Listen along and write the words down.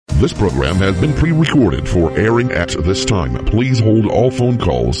This program has been pre-recorded for airing at this time. Please hold all phone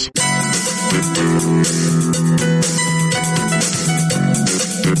calls.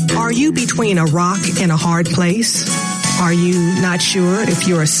 Are you between a rock and a hard place? Are you not sure if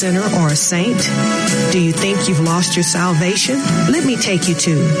you're a sinner or a saint? Do you think you've lost your salvation? Let me take you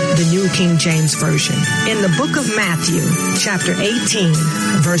to the New King James Version. In the book of Matthew, chapter 18,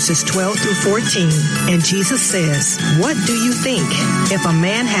 verses 12 through 14, and Jesus says, "What do you think? If a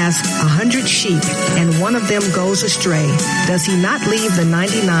man has 100 sheep and one of them goes astray, does he not leave the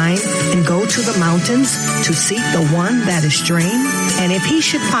 99 and go to the mountains to seek the one that is straying? And if he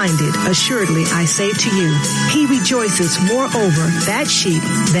should find it, assuredly I say to you, he rejoices more over that sheep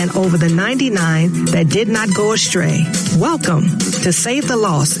than over the 99 that did not go astray." Welcome to Save the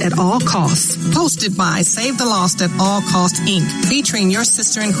Lost at All Costs, hosted by Save the Lost at All Costs, Inc., featuring your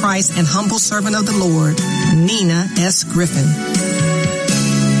sister in Christ and humble servant of the Lord, Nina S. Griffin.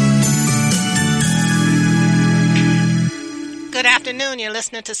 Good afternoon. You're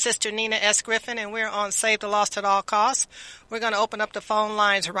listening to Sister Nina S. Griffin, and we're on Save the Lost at All Costs. We're going to open up the phone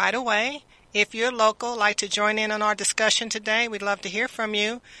lines right away. If you're local, like to join in on our discussion today, we'd love to hear from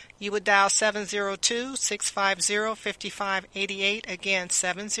you. You would dial 702-650-5588. Again,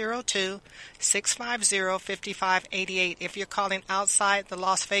 702-650-5588. If you're calling outside the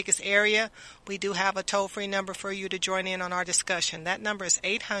Las Vegas area, we do have a toll-free number for you to join in on our discussion. That number is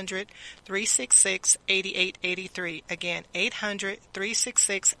 800-366-8883. Again,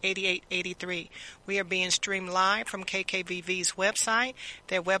 800-366-8883. We are being streamed live from KKVV's website.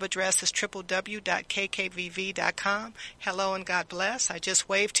 Their web address is www.kkvv.com. Hello and God bless. I just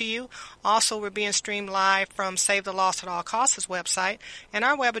waved to you. Also, we're being streamed live from Save the Lost at All Costs' website, and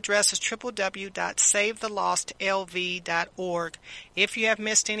our web address is www.savethelostlv.org. If you have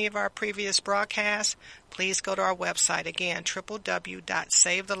missed any of our previous broadcasts, please go to our website again,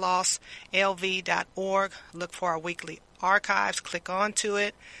 www.savethelostlv.org. Look for our weekly archives. Click onto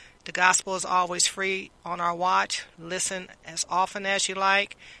it. The gospel is always free on our watch. Listen as often as you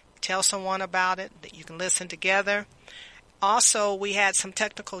like. Tell someone about it, that you can listen together. Also, we had some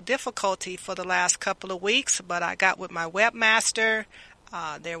technical difficulty for the last couple of weeks, but I got with my webmaster.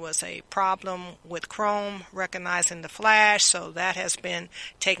 There was a problem with Chrome recognizing the flash, so that has been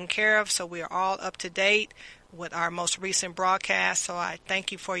taken care of. So we are all up to date with our most recent broadcast. So I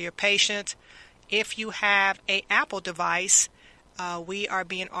thank you for your patience. If you have an Apple device, we are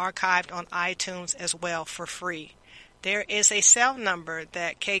being archived on iTunes as well for free. There is a cell number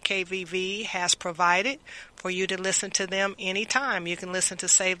that KKVV has provided for you to listen to them anytime. You can listen to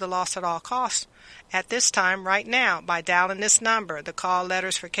Save the Lost at All Costs at this time right now by dialing this number. The call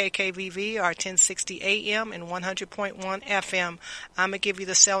letters for KKVV are 1060 AM and 100.1 FM. I'm going to give you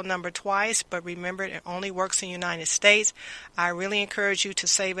the cell number twice, but remember it only works in the United States. I really encourage you to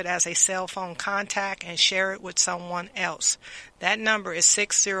save it as a cell phone contact and share it with someone else. That number is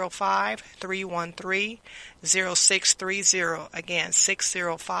 605-313-0630. Again,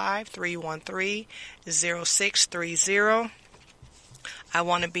 605-313-0630. I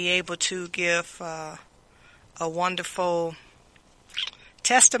want to be able to give a wonderful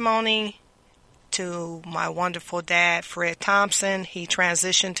testimony to my wonderful dad, Fred Thompson. He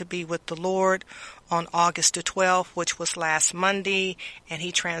transitioned to be with the Lord on August the 12th, which was last Monday, and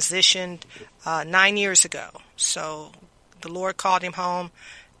he transitioned 9 years ago. So the Lord called him home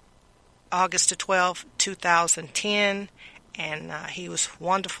August the 12th, 2010, and he was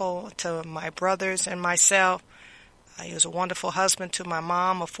wonderful to my brothers and myself. He was a wonderful husband to my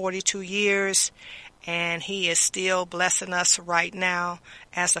mom of 42 years, and he is still blessing us right now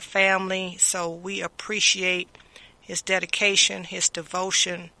as a family. So we appreciate his dedication, his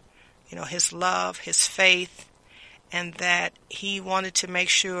devotion, his love, his faith, and that he wanted to make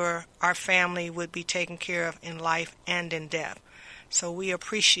sure our family would be taken care of in life and in death. So we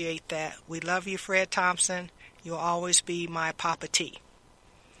appreciate that. We love you, Fred Thompson. You'll always be my Papa T.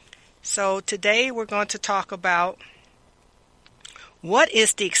 So today we're going to talk about what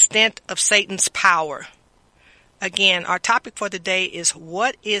is the extent of Satan's power. Again, our topic for today is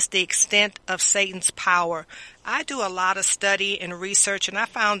what is the extent of Satan's power. I do a lot of study and research, and I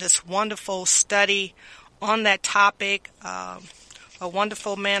found this wonderful study on that topic. A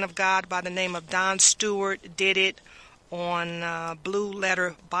wonderful man of God by the name of Don Stewart did it on Blue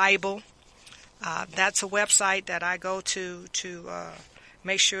Letter Bible. That's a website that I go to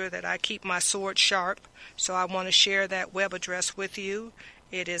make sure that I keep my sword sharp. So I want to share that web address with you.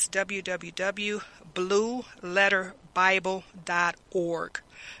 It is www.blueletterbible.org.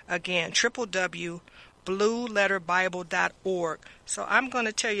 Again, www.blueletterbible.org. So I'm going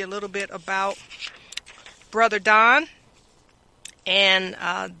to tell you a little bit about Brother Don And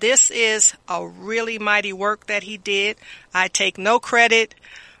this is a really mighty work that he did. I take no credit.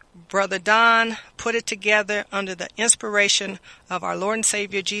 Brother Don put it together under the inspiration of our Lord and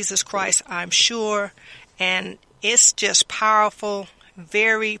Savior Jesus Christ, I'm sure. And it's just powerful,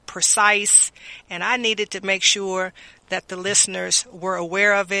 very precise. And I needed to make sure that the listeners were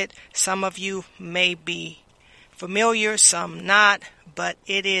aware of it. Some of you may be familiar, some not. But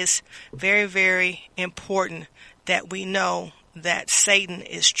it is very, very important that we know that Satan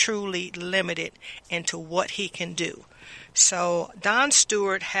is truly limited into what he can do. So Don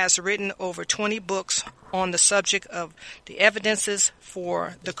Stewart has written over 20 books on the subject of the evidences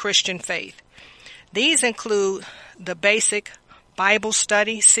for the Christian faith. These include the Basic Bible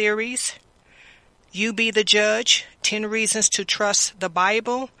Study series, You Be the Judge, 10 Reasons to Trust the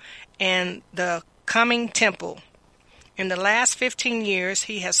Bible, and The Coming Temple. In the last 15 years,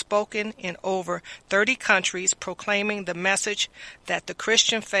 he has spoken in over 30 countries proclaiming the message that the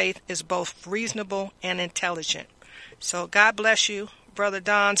Christian faith is both reasonable and intelligent. So God bless you, Brother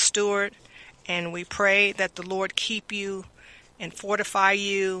Don Stewart, and we pray that the Lord keep you and fortify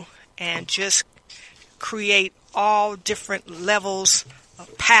you and just create all different levels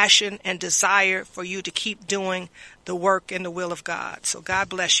of passion and desire for you to keep doing the work and the will of God. So God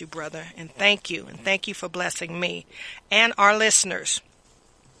bless you, brother, and thank you for blessing me and our listeners.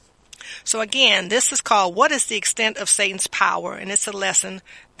 So again, this is called What is the Extent of Satan's Power? And it's a lesson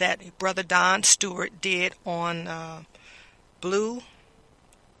that Brother Don Stewart did on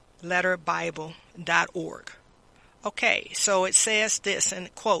blueletterbible.org. Okay, so it says this,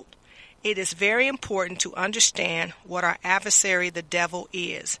 and quote, "It is very important to understand what our adversary, the devil,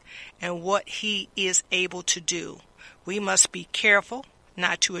 is and what he is able to do. We must be careful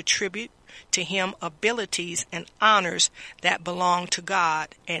not to attribute to him abilities and honors that belong to God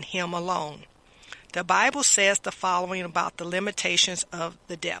and him alone. The Bible says the following about the limitations of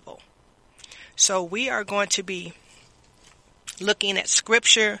the devil." So we are going to be looking at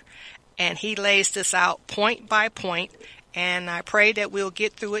scripture, and he lays this out point by point. And I pray that we'll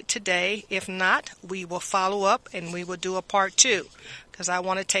get through it today. If not, we will follow up and we will do a part 2. Because I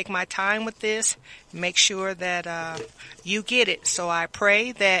want to take my time with this, make sure that you get it. So I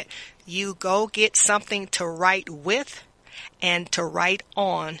pray that you go get something to write with and to write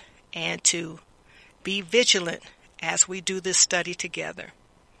on and to be vigilant as we do this study together.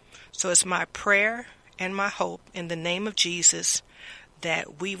 So it's my prayer and my hope in the name of Jesus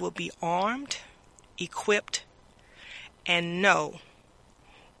that we will be armed, equipped, and know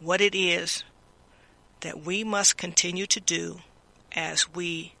what it is that we must continue to do as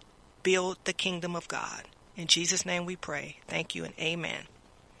we build the kingdom of God. In Jesus' name we pray. Thank you and amen.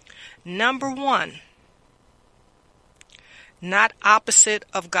 Number 1, not opposite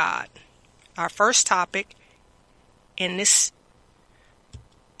of God. Our first topic in this,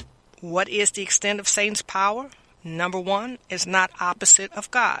 what is the extent of Satan's power? Number 1 is not opposite of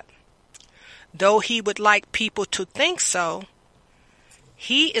God. Though he would like people to think so,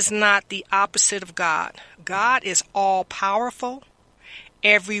 he is not the opposite of God. God is all-powerful,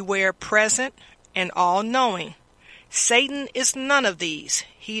 everywhere present, and all-knowing. Satan is none of these.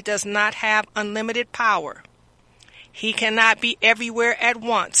 He does not have unlimited power. He cannot be everywhere at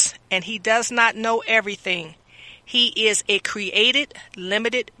once, and he does not know everything. He is a created,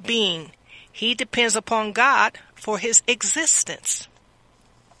 limited being. He depends upon God for his existence.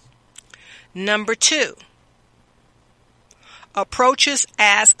 Number 2, approaches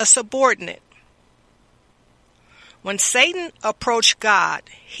as a subordinate. When Satan approached God,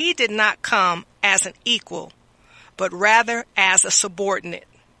 he did not come as an equal, but rather as a subordinate.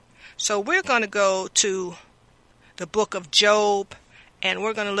 So we're going to go to the book of Job, and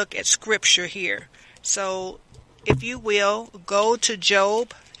we're going to look at scripture here. So if you will, go to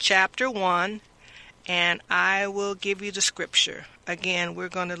Job chapter 1, and I will give you the scripture. Again, we're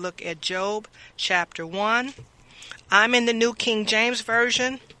going to look at Job chapter 1. I'm in the New King James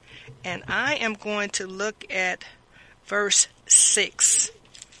Version, and I am going to look at verse 6.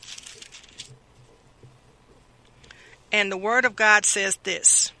 And the word of God says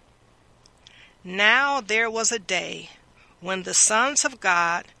this: "Now there was a day when the sons of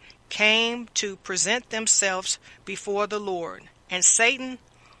God came to present themselves before the Lord, and Satan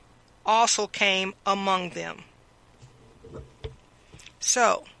also came among them."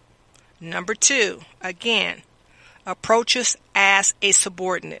 So, number 2, again, approaches as a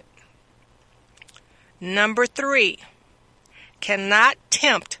subordinate. Number 3, cannot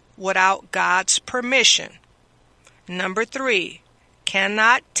tempt without God's permission. Number 3,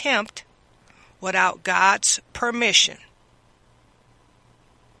 cannot tempt without God's permission.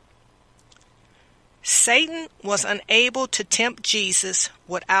 Satan was unable to tempt Jesus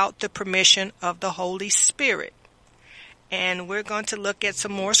without the permission of the Holy Spirit. And we're going to look at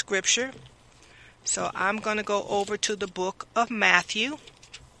some more scripture. So I'm going to go over to the book of Matthew.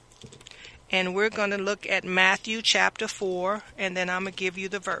 And we're going to look at Matthew chapter 4, and then I'm going to give you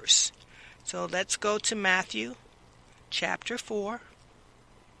the verse. So let's go to Matthew chapter 4.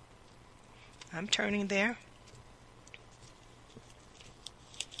 I'm turning there.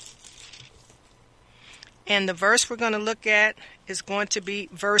 And the verse we're going to look at is going to be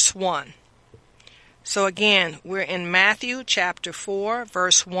verse 1. So again, we're in Matthew chapter 4,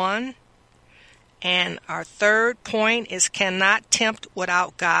 verse 1. And our third point is cannot tempt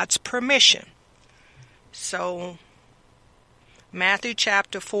without God's permission. So Matthew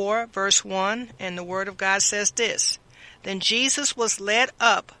chapter 4, verse 1, and the Word of God says this. Then Jesus was led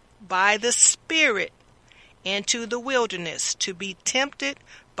up by the Spirit into the wilderness to be tempted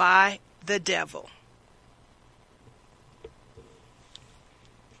by the devil.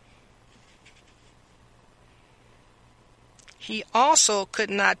 He also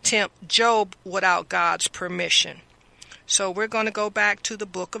could not tempt Job without God's permission. So we're going to go back to the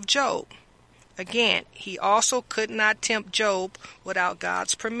book of Job. Again, he also could not tempt Job without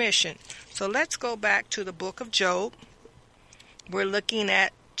God's permission. So let's go back to the book of Job. We're looking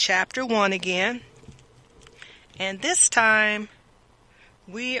at chapter 1 again. And this time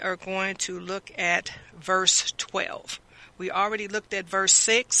we are going to look at verse 12. We already looked at verse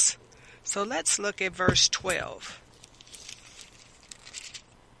 6. So let's look at verse 12.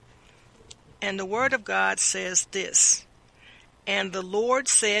 And the Word of God says this. And the Lord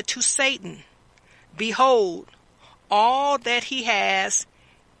said to Satan, Behold, all that he has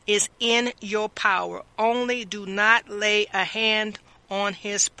is in your power. Only do not lay a hand on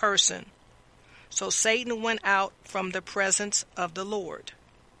his person. So Satan went out from the presence of the Lord.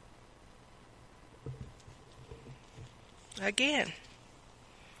 Again,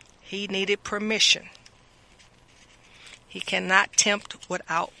 he needed permission. He cannot tempt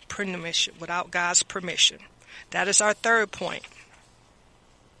without permission, without God's permission. That is our third point.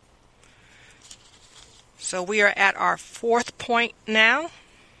 So we are at our fourth point now.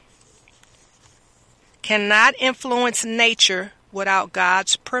 Cannot influence nature without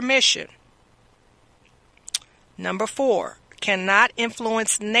God's permission. Number 4, cannot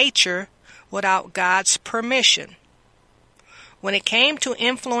influence nature without God's permission. When it came to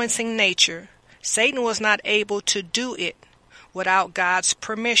influencing nature, Satan was not able to do it without God's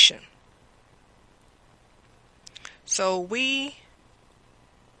permission. So we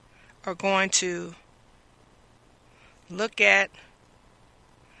are going to look at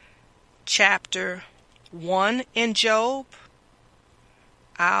chapter 1 in Job.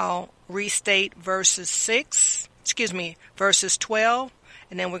 I'll restate verses 12,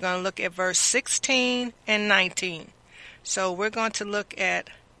 and then we're going to look at verse 16 and 19. So we're going to look at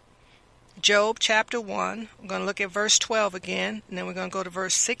Job chapter 1. We're going to look at verse 12 again, and then we're going to go to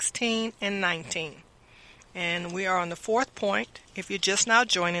verse 16 and 19. And we are on the fourth point. If you're just now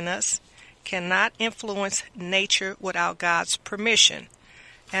joining us, cannot influence nature without God's permission.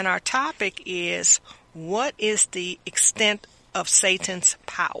 And our topic is, what is the extent of Satan's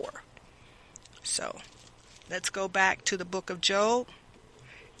power? So let's go back to the book of Job,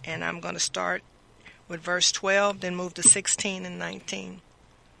 and I'm going to start with verse 12, then move to 16 and 19.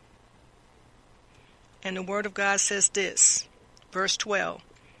 And the Word of God says this, verse 12,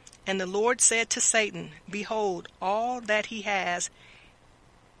 And the Lord said to Satan, Behold, all that he has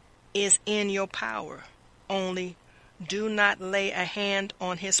is in your power. Only do not lay a hand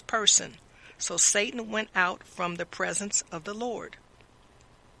on his person. So Satan went out from the presence of the Lord.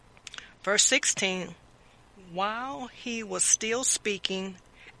 Verse 16, While he was still speaking,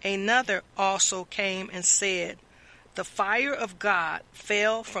 another also came and said, The fire of God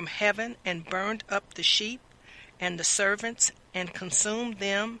fell from heaven and burned up the sheep and the servants and consumed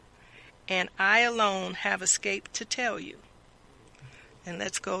them, and I alone have escaped to tell you. And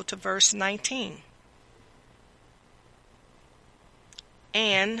let's go to verse 19.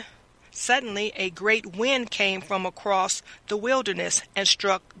 And suddenly a great wind came from across the wilderness and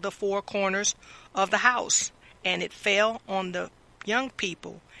struck the four corners of the house, and it fell on the young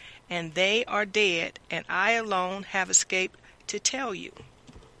people, and they are dead, and I alone have escaped to tell you.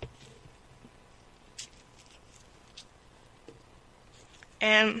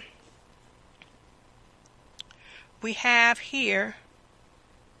 And we have here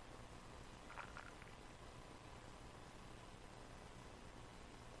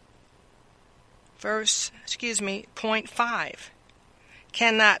point 5.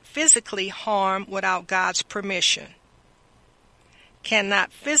 Cannot physically harm without God's permission.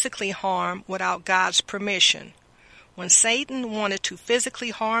 cannot physically harm without God's permission. When Satan wanted to physically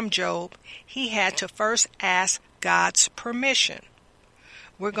harm Job, he had to first ask God's permission.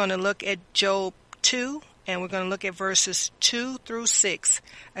 We're going to look at Job 2, and we're going to look at verses 2 through 6.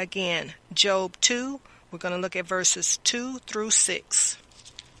 Again, Job 2, we're going to look at verses 2 through 6.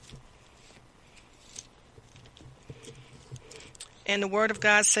 And the Word of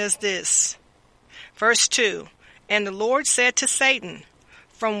God says this. Verse 2, And the Lord said to Satan,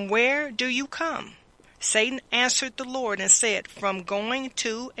 From where do you come? Satan answered the Lord and said, From going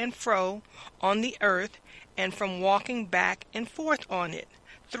to and fro on the earth, and from walking back and forth on it.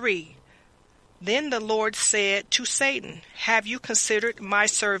 3. Then the Lord said to Satan, Have you considered my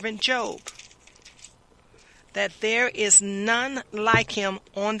servant Job, that there is none like him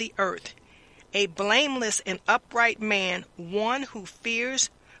on the earth, a blameless and upright man, one who fears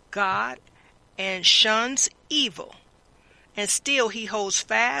God and shuns evil, and still he holds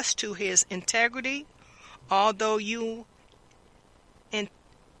fast to his integrity, although you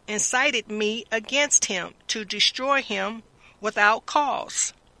incited me against him to destroy him without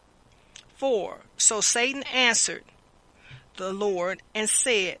cause. 4. So Satan answered the Lord and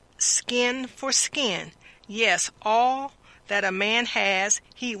said, Skin for skin, yes, all that a man has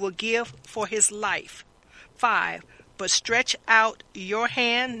he will give for his life. 5. But stretch out your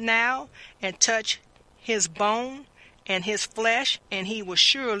hand now and touch his bone and his flesh, and he will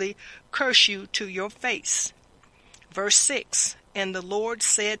surely curse you to your face. Verse 6. And the Lord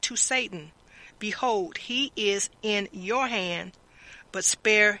said to Satan, Behold, he is in your hand, but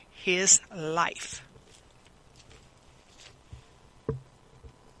spare his life.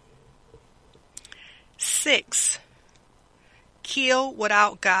 Six, kill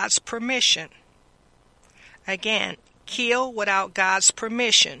without God's permission. Again, kill without God's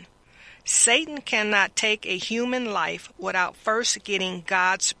permission. Satan cannot take a human life without first getting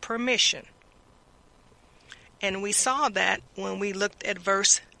God's permission. And we saw that when we looked at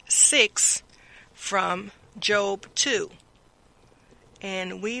verse 6 from Job 2.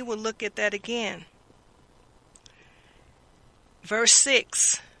 And we will look at that again. Verse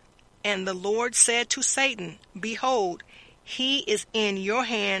 6, And the Lord said to Satan, Behold, he is in your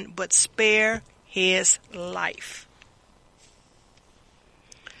hand, but spare his life.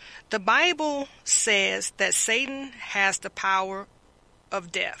 The Bible says that Satan has the power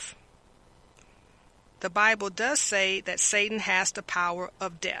of death. The Bible does say that Satan has the power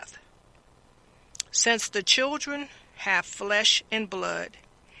of death. Since the children have flesh and blood,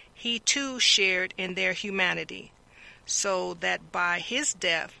 he too shared in their humanity, so that by his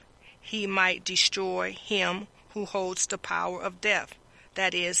death he might destroy him who holds the power of death,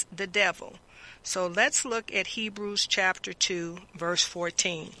 that is, the devil. So let's look at Hebrews chapter 2, verse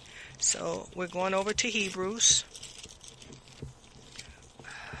 14. So we're going over to Hebrews,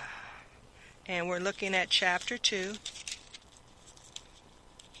 and we're looking at chapter 2.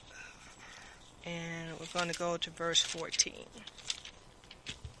 And we're going to go to verse 14.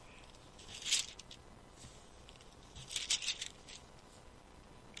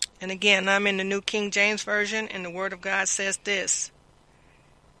 And again, I'm in the New King James Version, and the Word of God says this.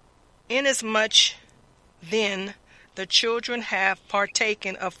 Inasmuch then the children have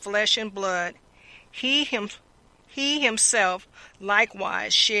partaken of flesh and blood, he himself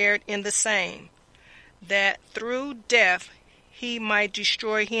likewise shared in the same, that through death he might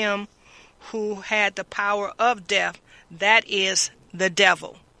destroy him who had the power of death, that is, the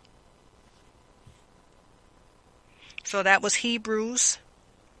devil. So that was Hebrews,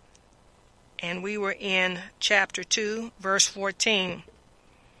 and we were in chapter 2, verse 14.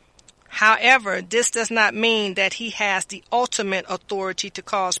 However, this does not mean that he has the ultimate authority to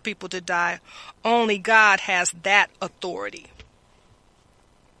cause people to die. Only God has that authority.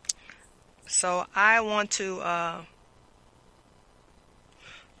 So I want to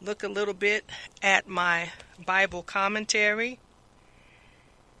look a little bit at my Bible commentary.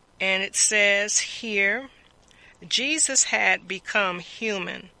 And it says here, Jesus had become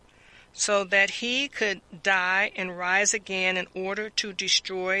human so that he could die and rise again in order to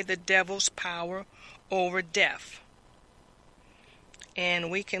destroy the devil's power over death.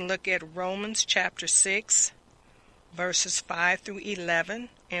 And we can look at Romans chapter 6, verses 5 through 11,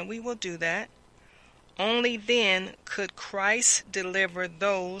 and we will do that. Only then could Christ deliver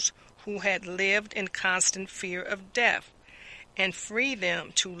those who had lived in constant fear of death and free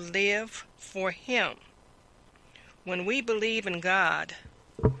them to live for him. When we believe in God,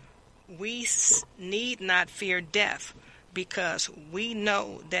 we need not fear death, because we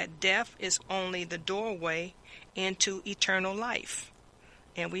know that death is only the doorway into eternal life.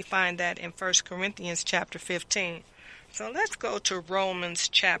 And we find that in 1 Corinthians chapter 15. So let's go to Romans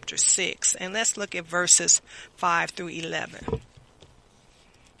chapter 6, and let's look at verses 5 through 11.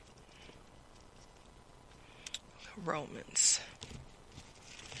 Romans.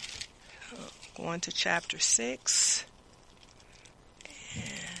 Going to chapter 6. And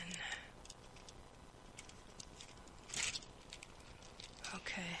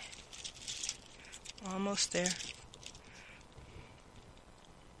okay. Almost there.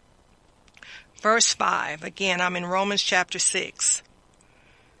 Verse 5. Again, I'm in Romans chapter 6.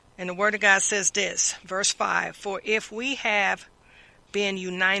 And the Word of God says this. Verse 5. For if we have been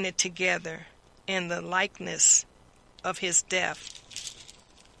united together in the likeness of his death,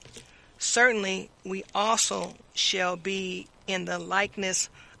 certainly we also shall be in the likeness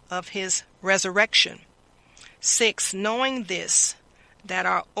of his resurrection. 6. Knowing this, that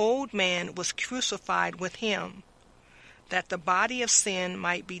our old man was crucified with him, that the body of sin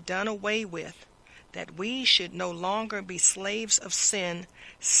might be done away with, that we should no longer be slaves of sin.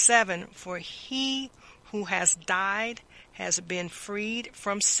 7. For he who has died has been freed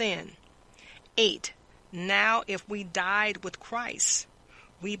from sin. 8. Now if we died with Christ,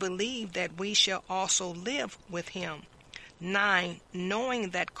 we believe that we shall also live with him. 9.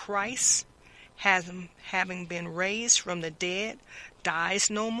 Knowing that Christ, having been raised from the dead, dies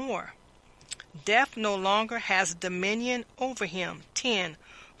no more. Death no longer has dominion over him. 10.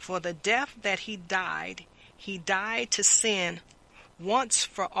 For the death that he died to sin once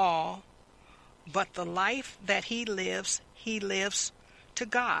for all, but the life that he lives to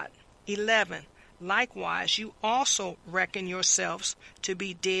God. 11. Likewise, you also reckon yourselves to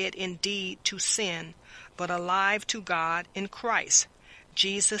be dead indeed to sin, but alive to God in Christ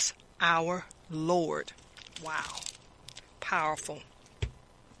Jesus our Lord. Wow. Powerful.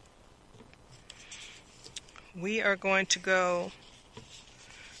 We are going to go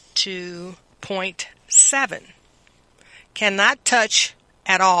to point 7. Cannot touch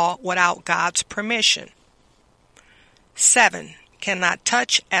at all without God's permission. 7. Cannot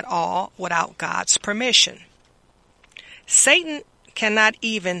touch at all without God's permission. Satan cannot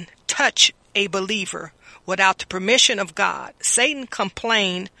even touch a believer without the permission of God. Satan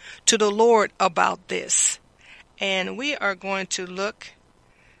complained to the Lord about this. And we are going to look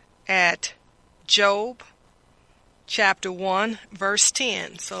at Job chapter 1, verse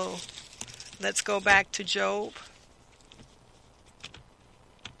 10. So let's go back to Job.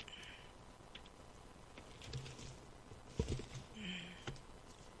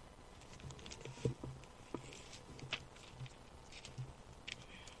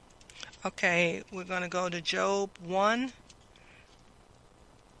 Okay, we're going to go to Job 1,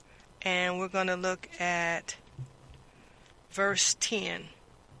 and we're going to look at verse 10.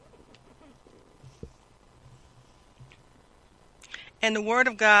 And the Word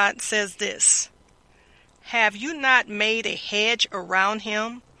of God says this: Have you not made a hedge around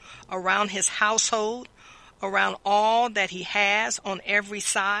him, around his household, around all that he has on every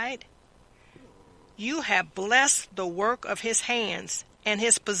side? You have blessed the work of his hands and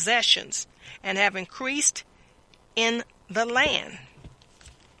his possessions, and have increased in the land.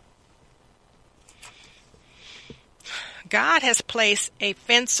 God has placed a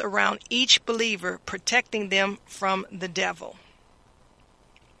fence around each believer, protecting them from the devil.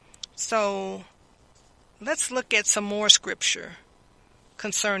 So let's look at some more scripture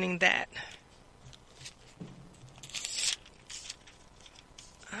concerning that.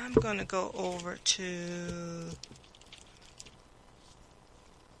 I'm going to go over to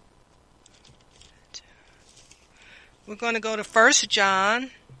we're going to go to 1 John,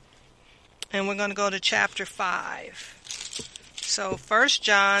 and we're going to go to chapter 5. So 1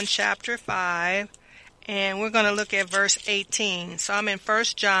 John chapter 5, and we're going to look at verse 18. So I'm in 1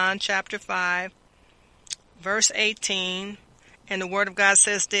 John chapter 5, verse 18, and the Word of God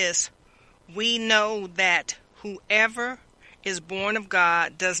says this: We know that whoever is born of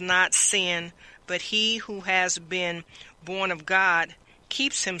God does not sin, but he who has been born of God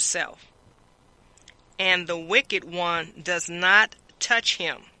keeps himself, and the wicked one does not touch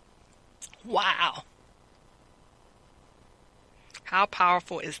him. Wow. How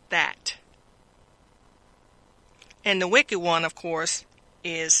powerful is that? And the wicked one, of course,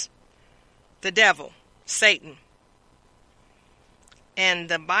 is the devil, Satan. And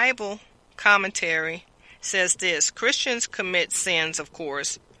the Bible commentary says this: Christians commit sins, of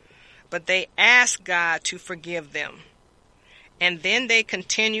course, but they ask God to forgive them, and then they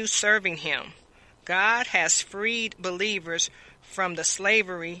continue serving him. God has freed believers from the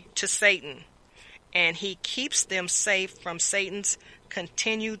slavery to Satan, and he keeps them safe from Satan's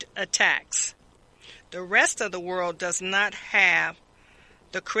continued attacks. The rest of the world does not have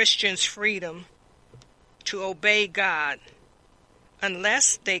the Christian's freedom to obey God.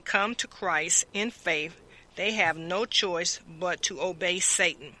 Unless they come to Christ in faith, they have no choice but to obey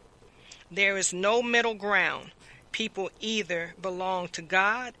Satan. There is no middle ground. People either belong to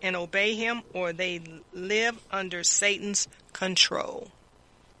God and obey him, or they live under Satan's control.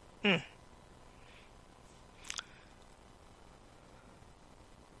 And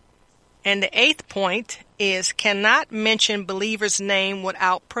the 8th point is cannot mention believer's name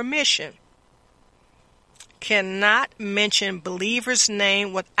without permission. Cannot mention believer's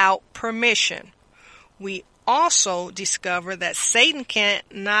name without permission. We also discover that Satan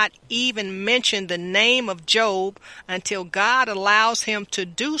cannot even mention the name of Job until God allows him to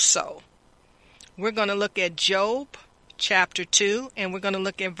do so. We're going to look at Job chapter 2, and we're going to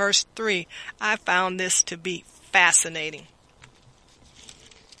look at verse 3. I found this to be fascinating.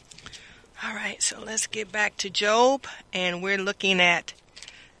 All right, so let's get back to Job, and we're looking at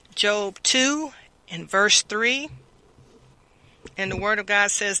Job 2 and verse 3. And the Word of God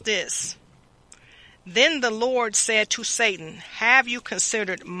says this: Then the Lord said to Satan, Have you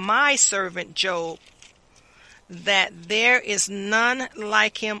considered my servant Job, that there is none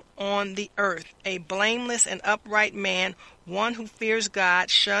like him on the earth, a blameless and upright man, one who fears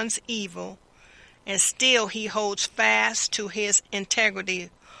God, shuns evil, and still he holds fast to his integrity,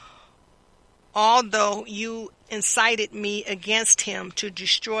 although you incited me against him to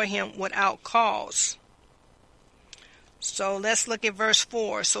destroy him without cause. So let's look at verse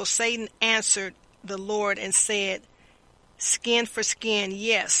 4. So Satan answered the Lord and said, Skin for skin,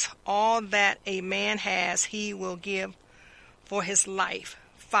 yes, all that a man has he will give for his life.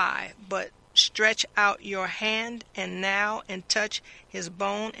 5. But stretch out your hand and now and touch his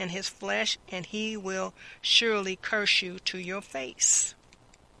bone and his flesh, and he will surely curse you to your face.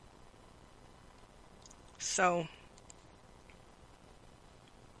 So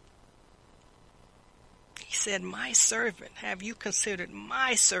he said, My servant, have you considered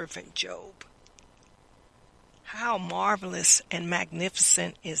my servant Job? How marvelous and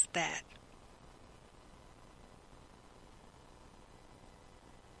magnificent is that?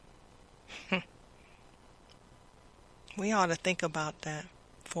 We ought to think about that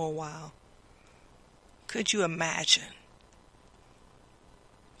for a while. Could you imagine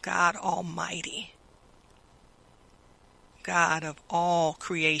God Almighty, God of all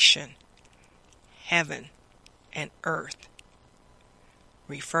creation, heaven and earth,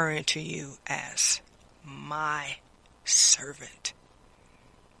 referring to you as my servant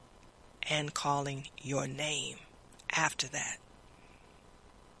and calling your name after that?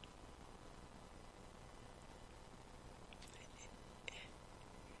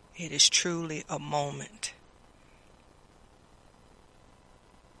 It is truly a moment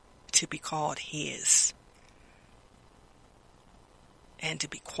to be called his and to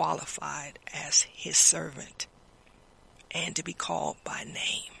be qualified as his servant and to be called by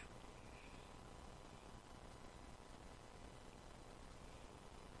name.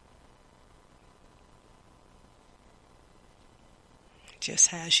 Just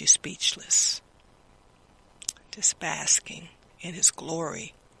has you speechless, just basking in his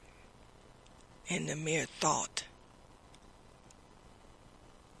glory in the mere thought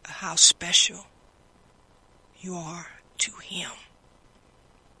of how special you are to him.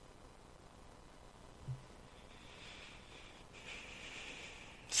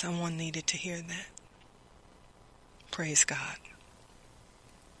 Someone needed to hear that. Praise God.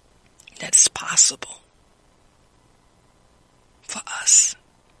 That's possible for us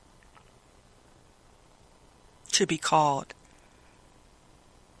to be called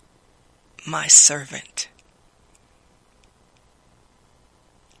my servant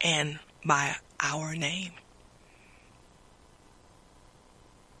and by our name.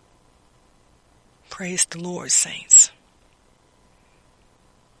 Praise the Lord, saints.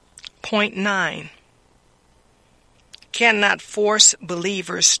 Point 9. Cannot force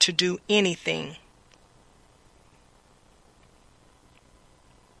believers to do anything.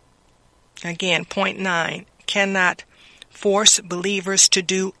 Again, point 9. Cannot force believers to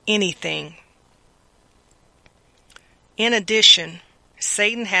do anything. In addition,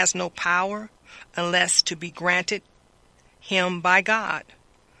 Satan has no power unless to be granted him by God.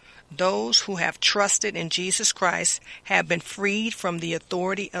 Those who have trusted in Jesus Christ have been freed from the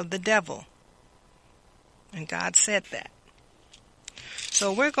authority of the devil. And God said that.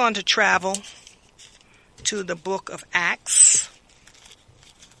 So we're going to travel to the book of Acts.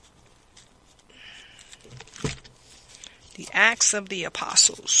 The Acts of the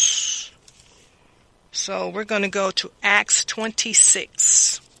Apostles. So we're going to go to Acts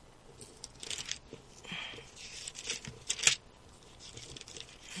 26.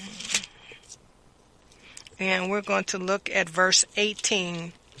 And we're going to look at verse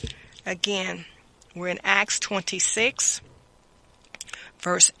 18 again. We're in Acts 26,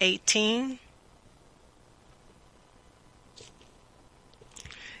 verse 18.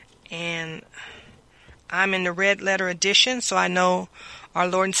 And I'm in the red letter edition, so I know our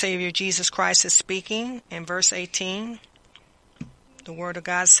Lord and Savior Jesus Christ is speaking. In verse 18, the Word of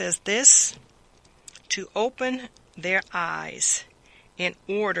God says this: to open their eyes in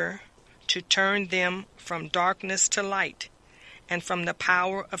order to turn them from darkness to light and from the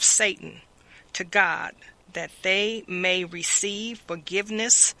power of Satan to God, that they may receive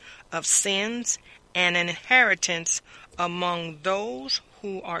forgiveness of sins and an inheritance among those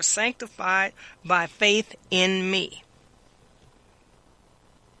who are sanctified by faith in me.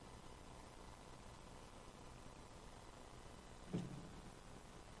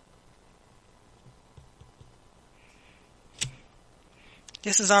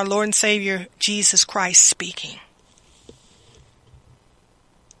 This is our Lord and Savior Jesus Christ speaking.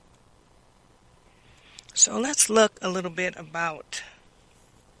 So let's look a little bit about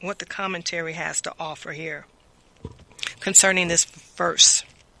what the commentary has to offer here concerning this verse.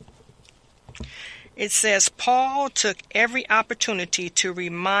 It says, Paul took every opportunity to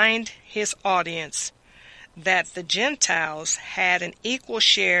remind his audience that the Gentiles had an equal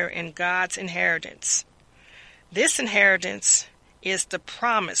share in God's inheritance. This inheritance is the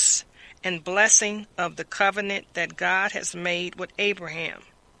promise and blessing of the covenant that God has made with Abraham.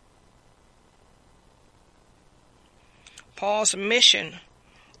 Paul's mission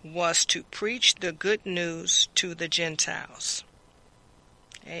was to preach the good news to the Gentiles.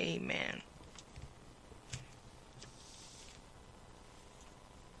 Amen.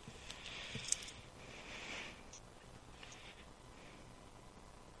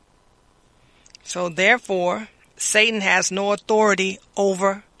 So therefore, Satan has no authority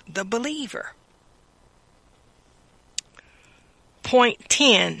over the believer. Point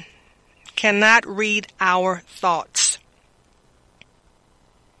 10, cannot read our thoughts.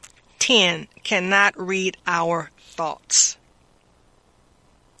 10, cannot read our thoughts.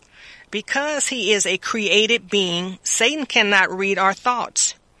 Because he is a created being, Satan cannot read our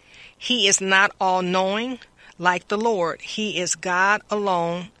thoughts. He is not all-knowing like the Lord. He is God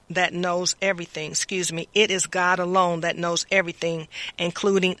alone that knows everything. It is God alone that knows everything,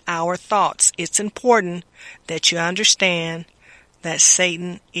 including our thoughts. It's important that you understand that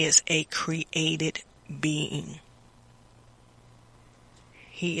Satan is a created being.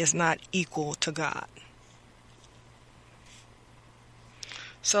 He is not equal to God.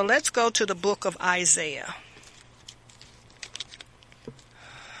 So let's go to the book of Isaiah.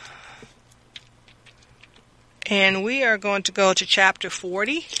 And we are going to go to chapter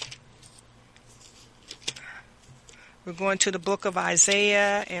 40. We're going to the book of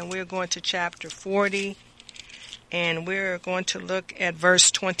Isaiah, and we're going to chapter 40. And we're going to look at verse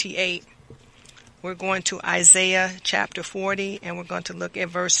 28. We're going to Isaiah chapter 40, and we're going to look at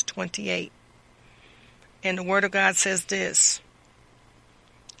verse 28. And the Word of God says this: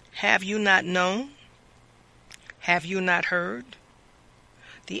 have you not known? Have you not heard?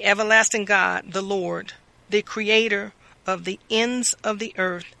 The everlasting God, the Lord, the Creator of the ends of the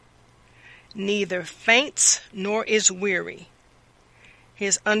earth, neither faints nor is weary.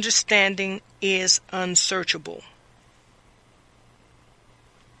 His understanding is unsearchable.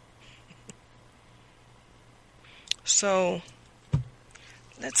 So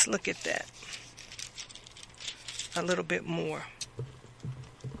let's look at that a little bit more.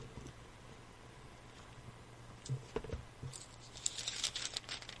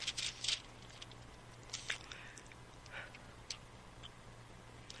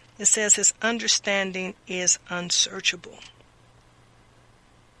 It says his understanding is unsearchable.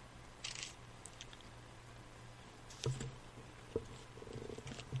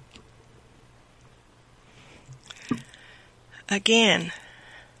 Again,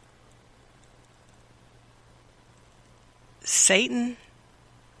 Satan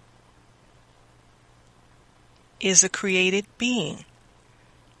is a created being.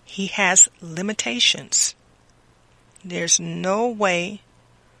 He has limitations. There's no way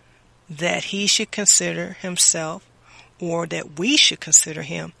that he should consider himself, or that we should consider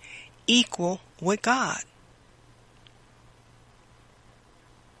him, equal with God.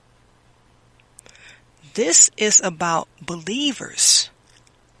 This is about believers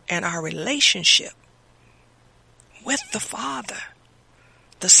and our relationship with the Father,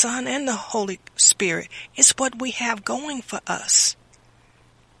 the Son, and the Holy Spirit. It's what we have going for us.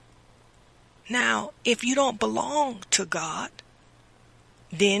 Now, if you don't belong to God,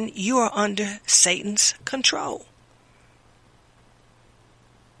 then you are under Satan's control.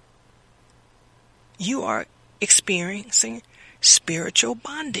 You are experiencing spiritual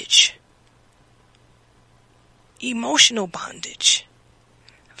bondage, emotional bondage,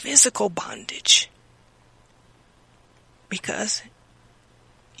 physical bondage, because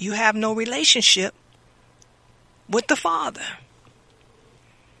you have no relationship with the Father.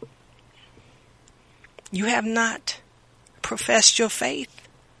 You have not professed your faith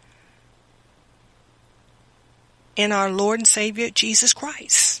in our Lord and Savior Jesus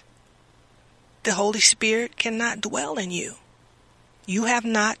Christ. The Holy Spirit cannot dwell in you. You have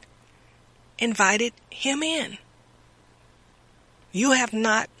not invited Him in. You have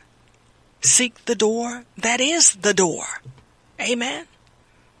not seeked the door that is the door. Amen.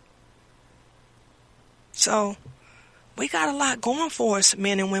 So, we got a lot going for us,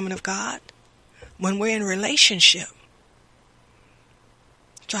 men and women of God, when we're in relationship.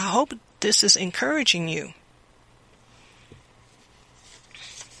 So I hope this is encouraging you.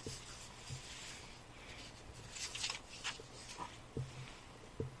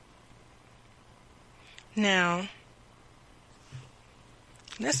 Now,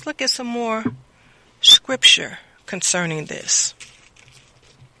 let's look at some more scripture concerning this.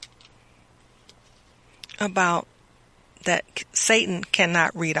 About that Satan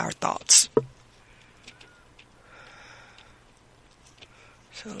cannot read our thoughts.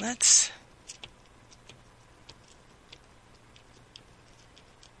 So let's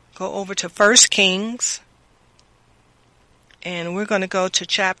go over to 1 Kings, and we're going to go to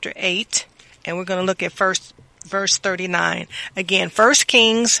chapter 8, and we're going to look at verse 39. Again, 1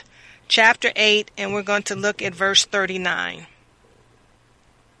 Kings chapter 8, and we're going to look at verse 39.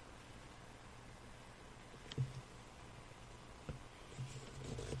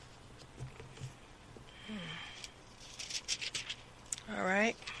 All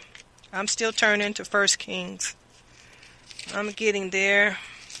right. I'm still turning to 1 Kings. I'm getting there.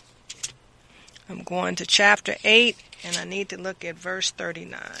 I'm going to chapter 8, and I need to look at verse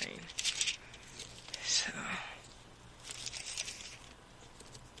 39. So,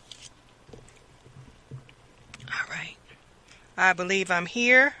 all right. I believe I'm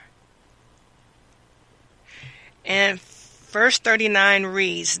here. And verse 39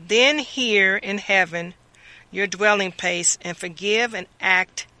 reads, "Then hear in heaven your dwelling place, and forgive and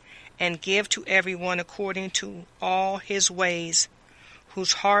act and give to everyone according to all his ways,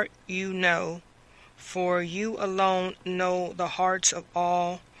 whose heart you know, for you alone know the hearts of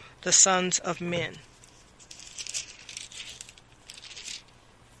all the sons of men."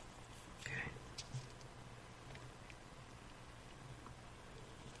 Okay.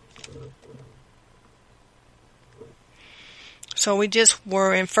 So we just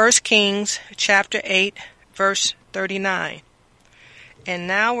were in 1 Kings chapter 8, verse 39. And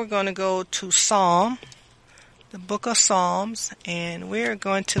now we're going to go to Psalm, the book of Psalms, and we're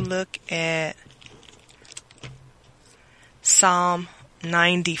going to look at Psalm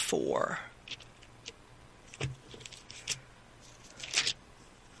 94.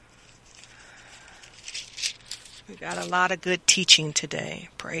 We got a lot of good teaching today.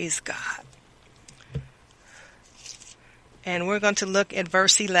 Praise God. And we're going to look at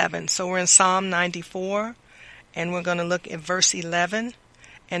verse 11. So we're in Psalm 94, and we're going to look at verse 11.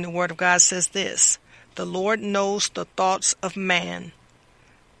 And the Word of God says this: "The Lord knows the thoughts of man,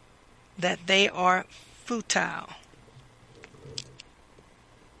 that they are futile."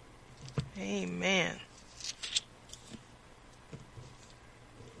 Amen.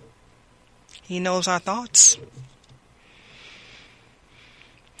 He knows our thoughts.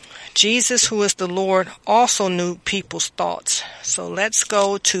 Jesus, who is the Lord, also knew people's thoughts. So let's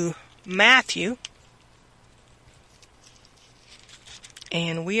go to Matthew.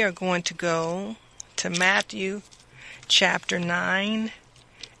 And we are going to go to Matthew chapter 9.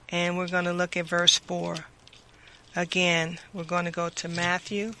 And we're going to look at verse 4. Again, we're going to go to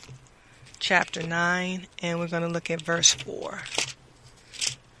Matthew chapter 9. And we're going to look at verse 4.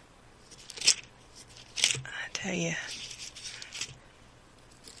 I tell you,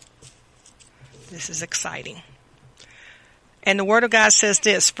 this is exciting. And the Word of God says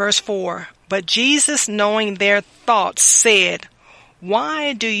this, verse 4, "But Jesus, knowing their thoughts, said,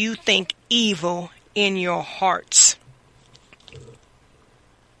 Why do you think evil in your hearts?"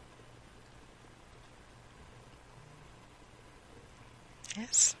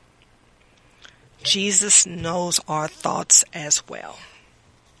 Yes. Jesus knows our thoughts as well.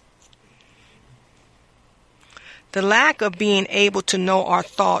 The lack of being able to know our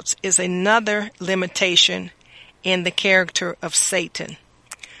thoughts is another limitation in the character of Satan.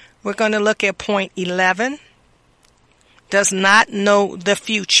 We're going to look at point 11. Does not know the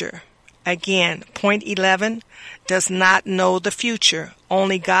future. Again, point 11 does not know the future.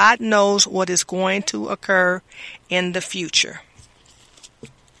 Only God knows what is going to occur in the future.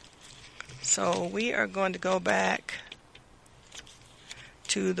 So we are going to go back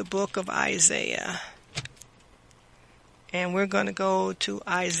to the book of Isaiah. And we're going to go to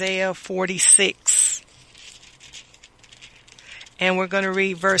Isaiah 46. And we're going to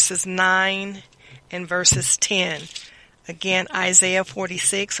read verses 9 and verses 10. Again, Isaiah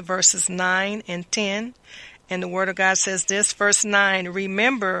 46, verses 9 and 10. And the Word of God says this, verse 9,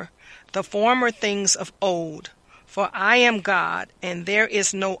 "Remember the former things of old, for I am God, and there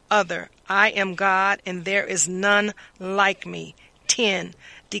is no other. I am God, and there is none like me." 10,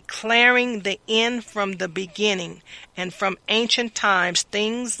 "Declaring the end from the beginning, and from ancient times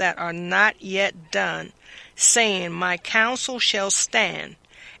things that are not yet done, saying, My counsel shall stand,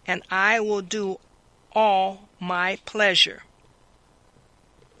 and I will do all my pleasure."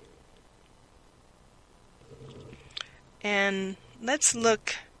 And let's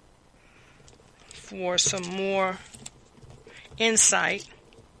look for some more insight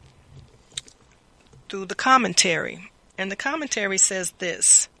through the commentary. And the commentary says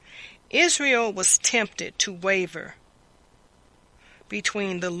this, Israel was tempted to waver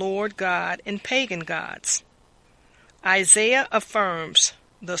between the Lord God and pagan gods. Isaiah affirms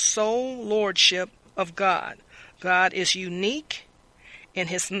the sole lordship of God. God is unique in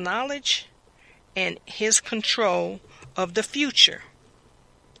his knowledge and his control of the future.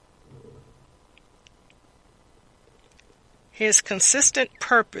 His consistent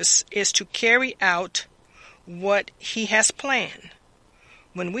purpose is to carry out what he has planned.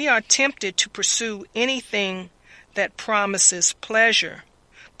 When we are tempted to pursue anything that promises pleasure,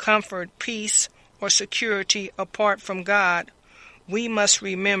 comfort, peace, or security apart from God, we must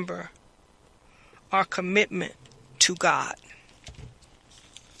remember our commitment to God.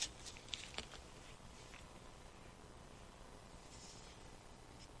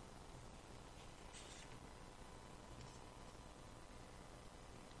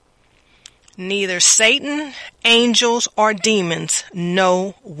 Neither Satan, angels, or demons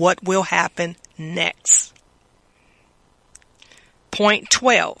know what will happen next. Point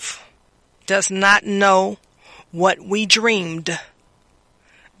 12. Does not know what we dreamed.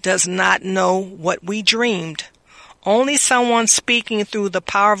 Does not know what we dreamed. Only someone speaking through the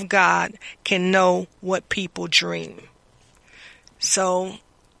power of God can know what people dream. So,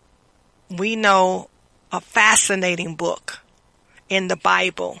 we know a fascinating book in the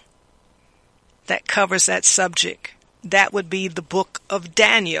Bible that covers that subject. That would be the book of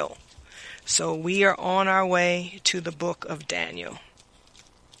Daniel. So we are on our way to the book of Daniel.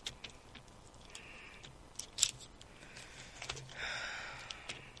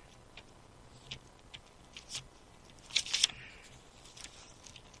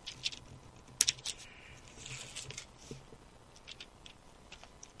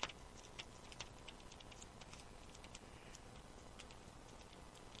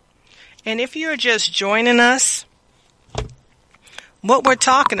 And if you're just joining us, what we're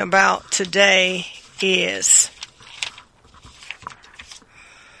talking about today is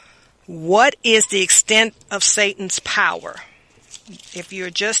what is the extent of Satan's power? If you're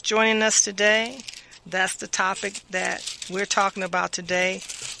just joining us today, that's the topic that we're talking about today.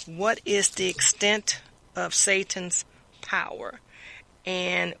 What is the extent of Satan's power?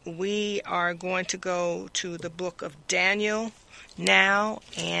 And we are going to go to the book of Daniel now,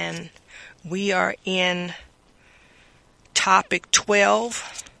 and we are in topic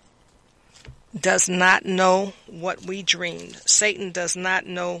 12. Does not know what we dreamed. Satan does not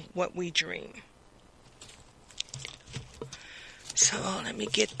know what we dream. So let me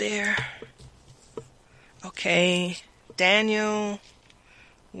get there. Okay, Daniel,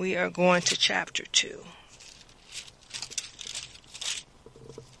 we are going to chapter 2.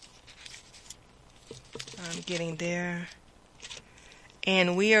 I'm getting there.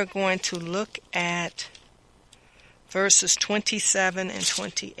 And we are going to look at verses 27 and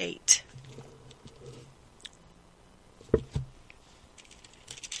 28.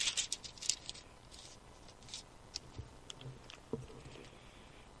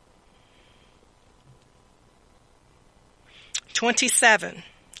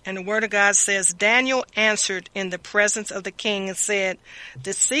 And the word of God says, Daniel answered in the presence of the king and said,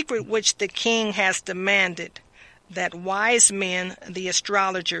 the secret which the king has demanded, that wise men, the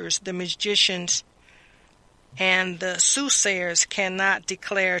astrologers, the magicians, and the soothsayers cannot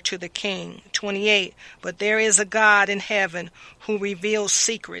declare to the king. 28, but there is a God in heaven who reveals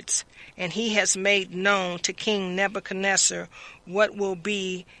secrets, and he has made known to King Nebuchadnezzar what will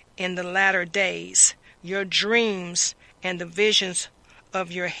be in the latter days. Your dreams and the visions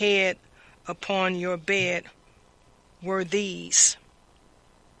of your head upon your bed were these.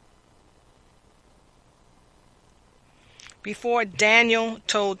 Before Daniel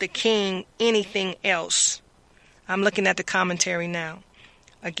told the king anything else, I'm looking at the commentary now.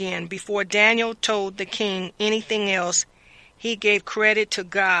 Again, before Daniel told the king anything else, he gave credit to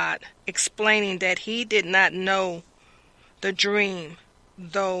God, explaining that he did not know the dream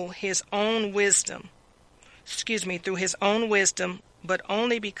through his own wisdom, but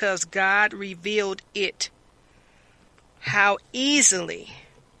only because God revealed it. How easily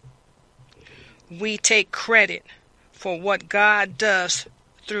we take credit for what God does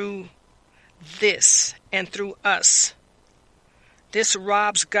through this and through us. This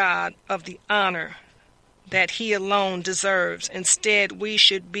robs God of the honor that he alone deserves. Instead, we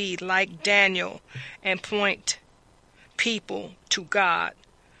should be like Daniel and point people to God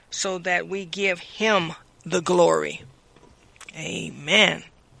so that we give him the glory. Amen.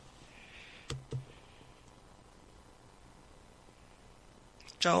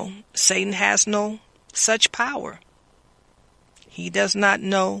 So Satan has no such power. He does not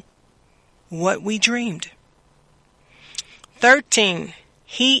know what we dreamed. 13,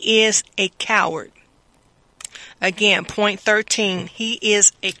 he is a coward. Again, point 13, he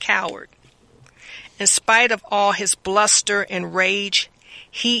is a coward. In spite of all his bluster and rage,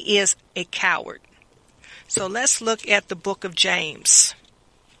 he is a coward. So let's look at the book of James.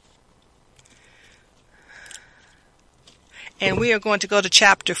 And we are going to go to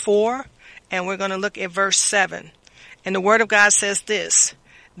chapter 4, and we're going to look at verse 7. And the word of God says this: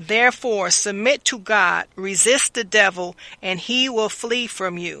 Therefore, submit to God, resist the devil, and he will flee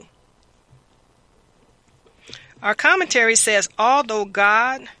from you. Our commentary says, although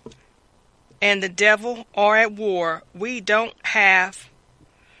God and the devil are at war, we don't have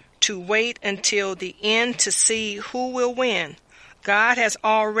to wait until the end to see who will win. God has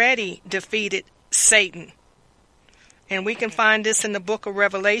already defeated Satan. And we can find this in the book of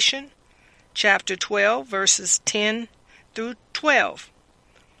Revelation, chapter 12, verses 10 through 12.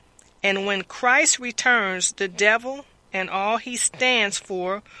 And when Christ returns, the devil and all he stands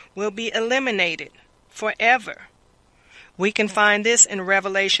for will be eliminated forever. We can find this in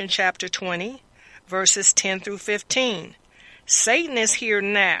Revelation chapter 20, verses 10 through 15. Satan is here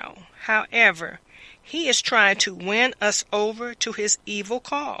now. However, he is trying to win us over to his evil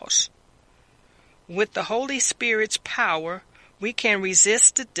cause. With the Holy Spirit's power, we can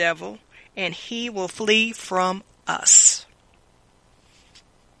resist the devil and he will flee from us.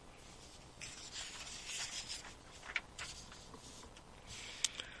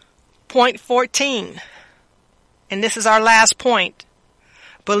 Point 14, and this is our last point.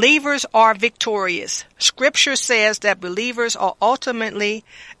 Believers are victorious. Scripture says that believers are ultimately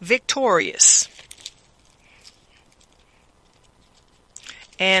victorious.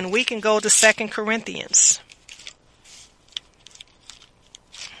 And we can go to 2 Corinthians.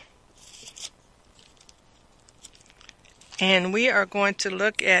 And we are going to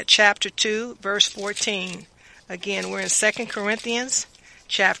look at chapter 2, verse 14. Again, we're in 2 Corinthians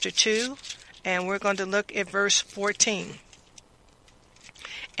chapter 2, and we're going to look at verse 14.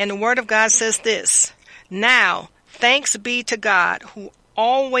 And the word of God says this: Now, thanks be to God who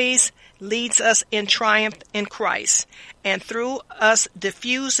always leads us in triumph in Christ, and through us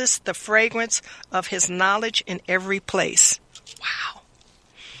diffuses the fragrance of his knowledge in every place.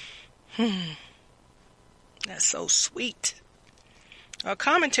 Wow. That's so sweet. Our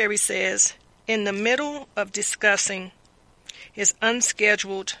commentary says, in the middle of discussing his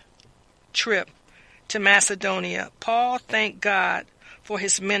unscheduled trip to Macedonia, Paul thanked God for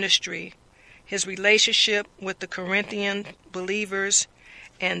his ministry, his relationship with the Corinthian believers,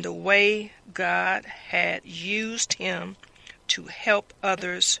 and the way God had used him to help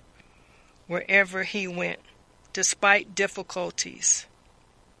others wherever he went, despite difficulties.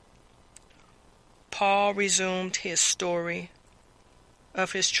 Paul resumed his story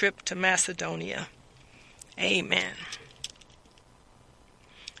of his trip to Macedonia. Amen.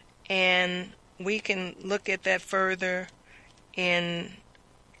 And we can look at that further in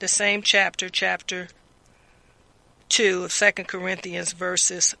the same chapter 2 of 2 Corinthians,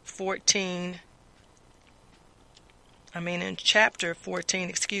 verses 14. In chapter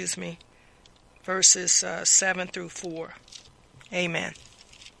 14, verses 7 through 4. Amen.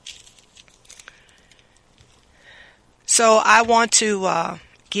 So I want to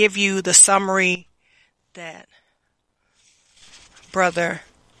give you the summary that Brother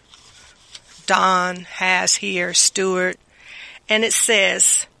Don has here, Stewart. And it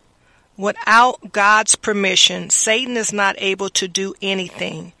says, without God's permission, Satan is not able to do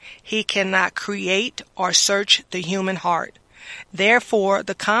anything. He cannot create or search the human heart. Therefore,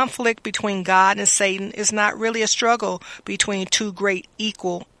 the conflict between God and Satan is not really a struggle between two great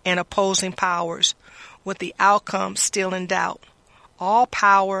equal and opposing powers, with the outcome still in doubt. All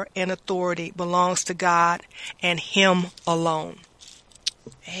power and authority belongs to God and Him alone.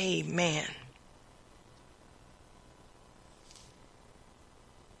 Amen.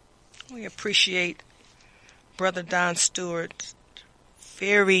 We appreciate Brother Don Stewart's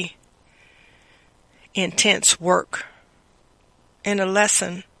very intense work and a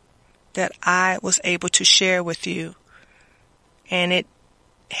lesson that I was able to share with you, and it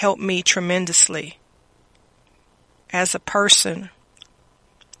helped me tremendously as a person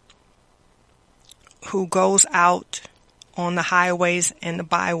who goes out on the highways and the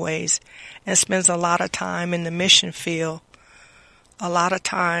byways and spends a lot of time in the mission field. A lot of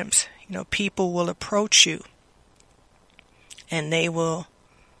times, people will approach you and they will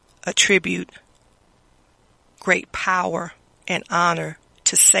attribute great power and honor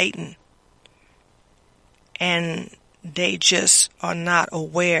to Satan. And they just are not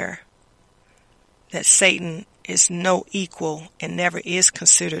aware that Satan is no equal and never is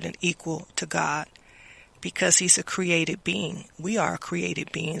considered an equal to God, because he's a created being. We are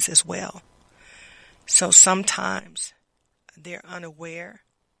created beings as well. So sometimes they're unaware,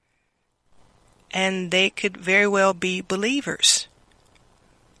 and they could very well be believers.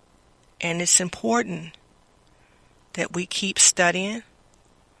 And it's important that we keep studying,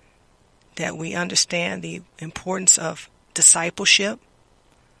 that we understand the importance of discipleship,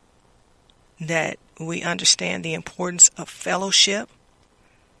 that we understand the importance of fellowship,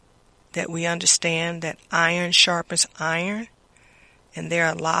 that we understand that iron sharpens iron, and there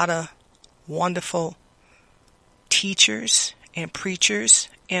are a lot of wonderful teachers and preachers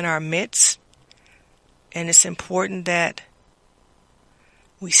in our midst, and it's important that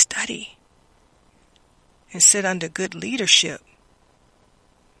we study and sit under good leadership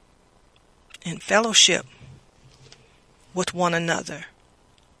and fellowship with one another,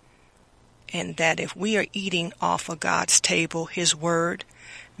 and that if we are eating off of God's table, His Word,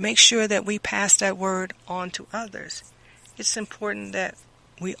 make sure that we pass that Word on to others. It's important that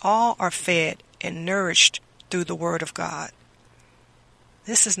we all are fed and nourished through the Word of God.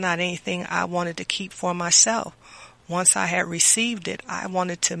 This is not anything I wanted to keep for myself. Once I had received it, I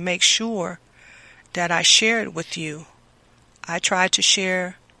wanted to make sure that I shared with you. I tried to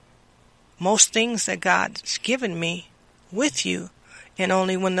share most things that God's given me with you, and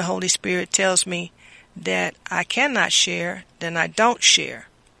only when the Holy Spirit tells me that I cannot share, then I don't share,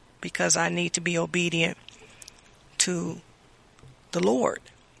 because I need to be obedient to the Lord.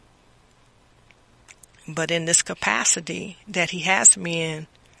 But in this capacity that He has me in,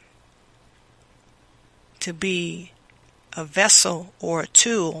 to be a vessel or a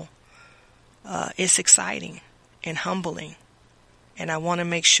tool, it's exciting and humbling. And I want to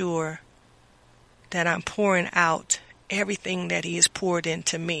make sure that I'm pouring out everything that He has poured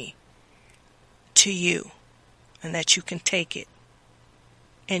into me to you, and that you can take it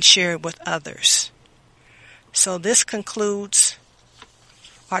and share it with others. So this concludes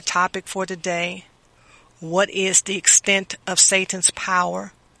our topic for today. What is the extent of Satan's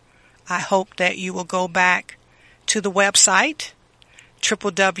power? I hope that you will go back to the website,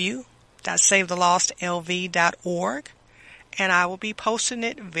 www.savethelostlv.org, and I will be posting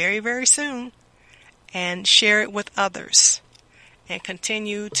it very, very soon, and share it with others, and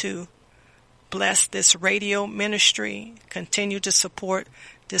continue to bless this radio ministry, continue to support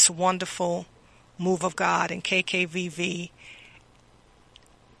this wonderful move of God in KKVV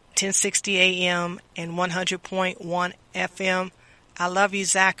 1060 AM and 100.1 FM. I love you,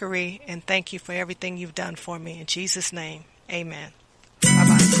 Zachary, and thank you for everything you've done for me. In Jesus' name, amen.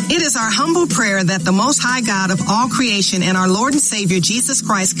 Bye-bye. It is our humble prayer that the Most High God of all creation and our Lord and Savior Jesus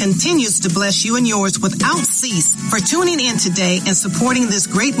Christ continues to bless you and yours without cease for tuning in today and supporting this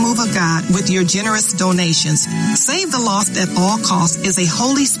great move of God with your generous donations. Save the Lost at All Costs is a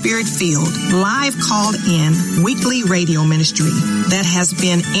Holy Spirit-filled, live called-in weekly radio ministry that has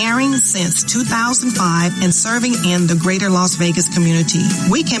been airing since 2005 and serving in the greater Las Vegas community.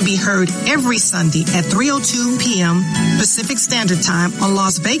 We can be heard every Sunday at 3:02 p.m. Pacific Standard Time on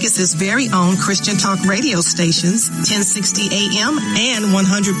Las Vegas's very own Christian Talk radio stations, 1060 AM and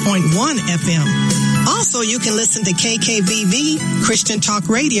 100.1 FM. Also, you can listen to KKVV Christian Talk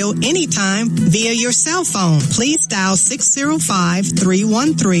Radio anytime via your cell phone. Please dial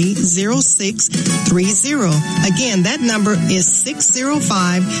 605-313-0630. Again, that number is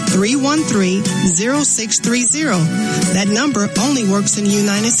 605-313-0630. That number only works in the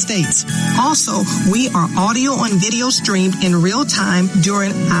United States. Also, we are audio and video streamed in real time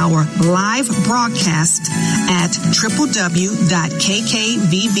during our live broadcast at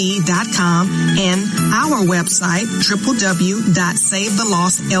www.kkvv.com and our website,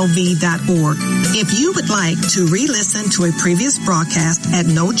 www.savethelostlv.org. If you would like to re-listen to a previous broadcast at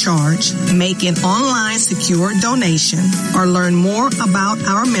no charge, make an online secure donation, or learn more about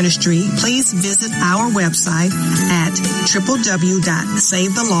our ministry, please visit our website at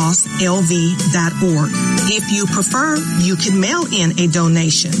www.savethelostlv.org. If you prefer, you can mail in a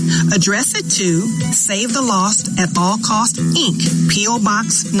donation. Address it to Save the Lost at All Cost, Inc., P.O.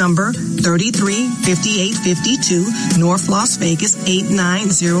 Box number 335852, North Las Vegas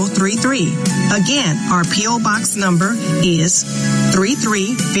 89033. Again, our P.O. Box number is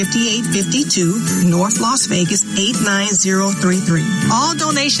 335852, North Las Vegas 89033. All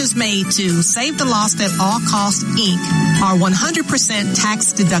donations made to Save the Lost at All Cost, Inc. are 100%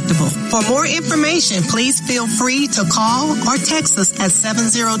 tax deductible. For more information, please feel free to call or text us at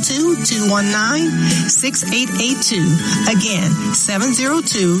 702-219-6882. Again,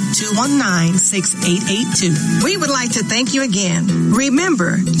 702-219-6882. We would like to thank you again.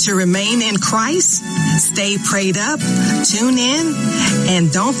 Remember to remain in Christ, stay prayed up, tune in,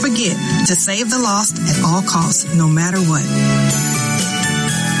 and don't forget to save the lost at all costs, no matter what.